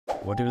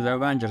What if the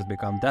Avengers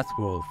become Death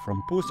Wolf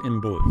from Puss in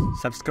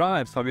Boots?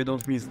 Subscribe so you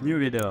don't miss new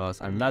videos,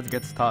 and let's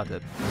get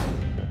started.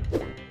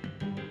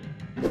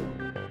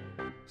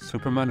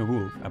 Superman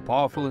Wolf, a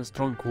powerful and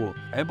strong wolf,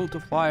 able to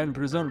fly and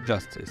preserve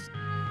justice.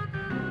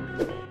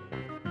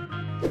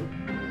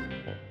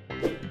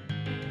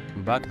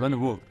 Batman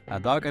Wolf, a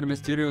dark and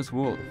mysterious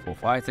wolf who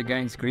fights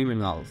against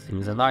criminals in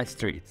the night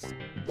streets.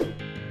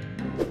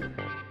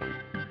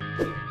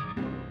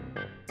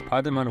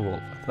 Spider-Man Wolf,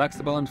 a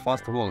flexible and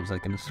fast wolf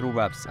that can throw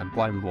webs and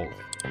climb walls.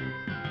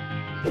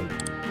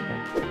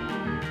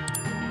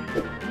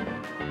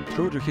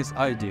 True to his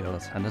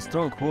ideals, and a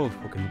strong wolf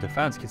who can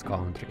defend his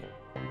country.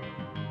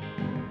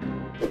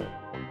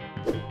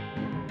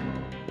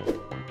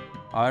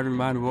 Iron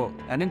Man Wolf,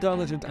 an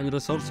intelligent and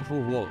resourceful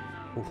wolf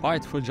who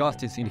fights for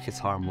justice in his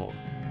home world.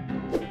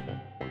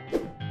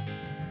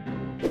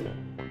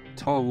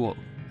 Thor Wolf,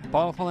 a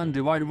powerful and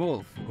divine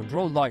wolf who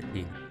controls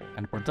lightning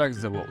and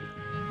protects the world.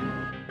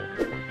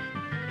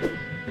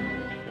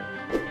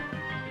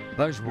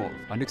 Flash Wolf,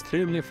 an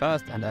extremely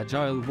fast and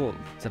agile wolf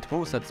that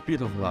moves at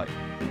speed of light.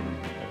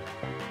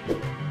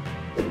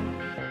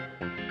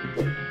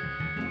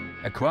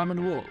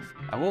 Aquaman Wolf,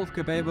 a wolf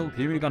capable of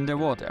living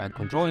underwater and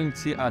controlling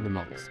sea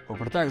animals, who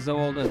protects the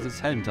world at the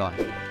same time.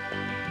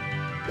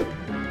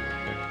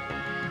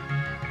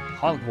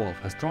 Hulk Wolf,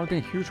 a strong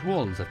and huge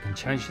wolf that can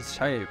change his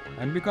shape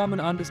and become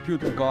an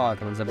undisputed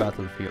god on the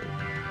battlefield.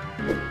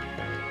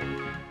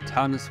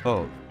 Thanos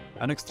Wolf,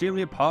 an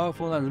extremely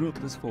powerful and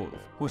ruthless wolf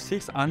who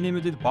seeks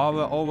unlimited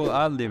power over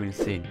all living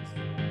things.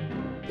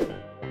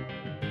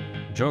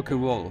 Joker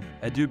Wolf,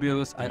 a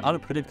dubious and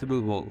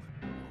unpredictable wolf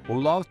who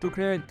loves to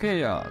create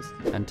chaos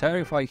and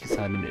terrify his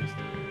enemies.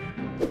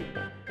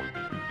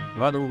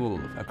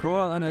 Wolf, a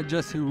cruel and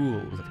aggressive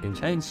wolf that can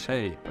change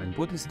shape and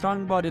put his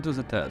strong body to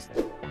the test.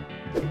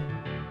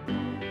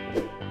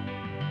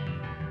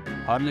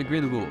 Harley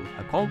Quinn Wolf,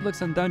 a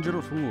complex and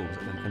dangerous wolf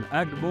that can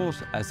act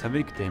both as a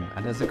victim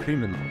and as a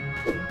criminal.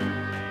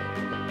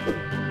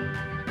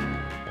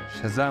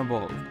 Shazam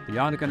Wolf, a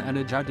young and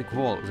energetic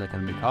wolf that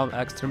can become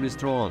extremely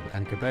strong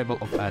and capable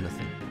of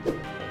anything.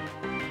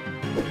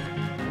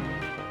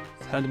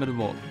 Sandman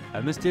Wolf,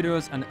 a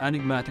mysterious and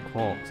enigmatic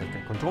wolf that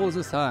can control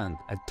the sand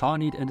and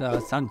turn it into a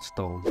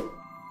sandstone.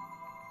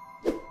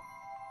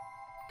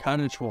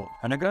 Carnage Wolf,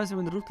 an aggressive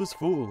and ruthless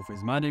wolf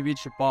with many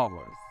witchy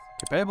powers,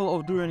 capable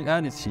of doing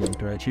anything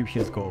to achieve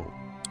his goal.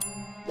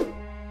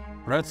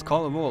 Red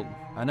Skull Wolf,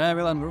 an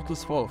evil and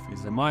ruthless wolf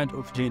with the mind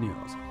of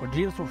genius, who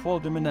deals with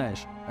world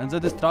domination and the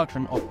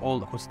destruction of all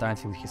who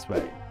stands in his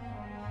way.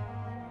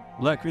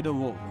 Black Widow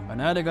Wolf,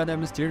 an elegant and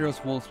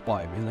mysterious wolf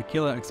spy with a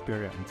killer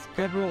experience,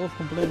 capable of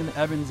completing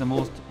even the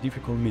most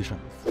difficult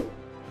missions.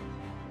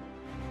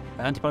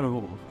 Ant-Man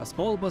Wolf, a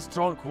small but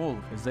strong wolf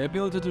with the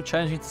ability to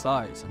change its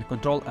size and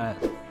control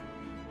ants.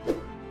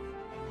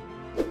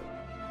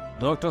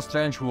 Doctor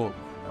Strange Wolf,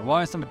 a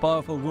wise and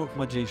powerful wolf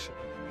magician,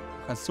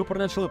 who has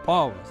supernatural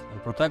powers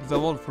and protects the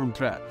world from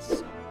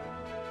threats.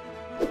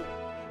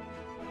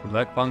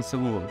 Black Panther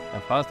Wolf, a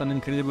fast and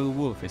incredible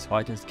wolf with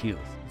fighting skills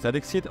that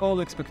exceed all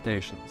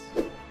expectations.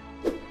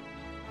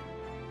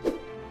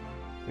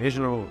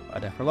 Vision Wolf,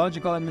 a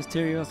technological and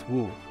mysterious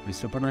wolf with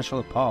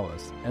supernatural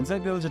powers and the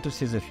ability to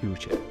see the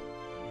future.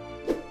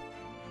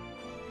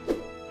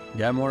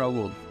 Gamora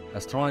Wolf,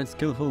 a strong and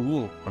skillful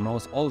wolf who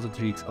knows all the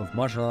tricks of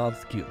martial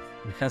arts skills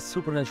and has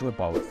supernatural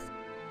powers.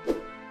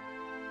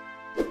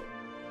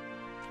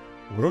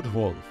 Groot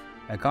Wolf,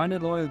 a kind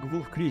and loyal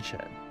wolf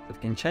creature that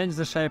can change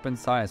the shape and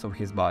size of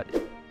his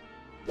body.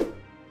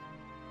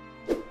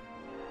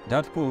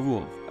 Deadpool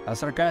Wolf, a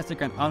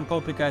sarcastic and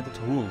uncomplicated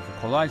wolf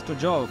who likes to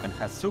joke and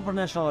has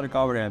supernatural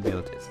recovery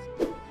abilities.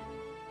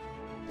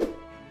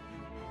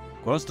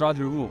 Ghost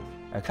Rider Wolf,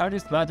 a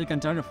charismatic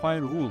and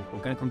terrifying wolf who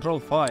can control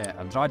fire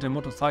and ride a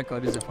motorcycle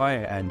with a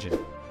fire engine.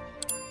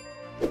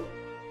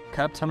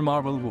 Captain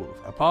Marvel Wolf,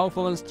 a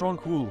powerful and strong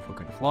wolf who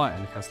can fly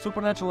and has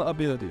supernatural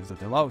abilities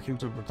that allow him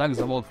to protect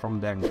the world from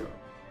danger.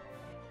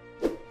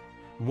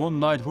 Moon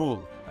Knight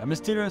Wolf, a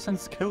mysterious and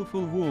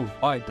skillful wolf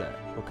fighter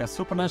who has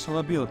supernatural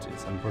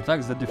abilities and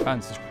protects the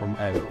defenses from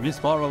evil.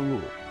 Miss Marvel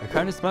Wolf, a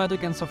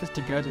charismatic and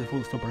sophisticated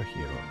wolf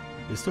superhero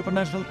with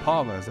supernatural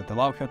powers that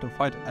allow her to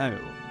fight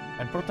evil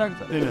and protect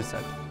the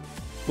innocent.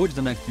 Watch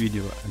the next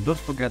video and don't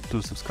forget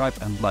to subscribe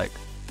and like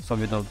so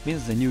you don't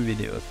miss the new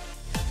videos.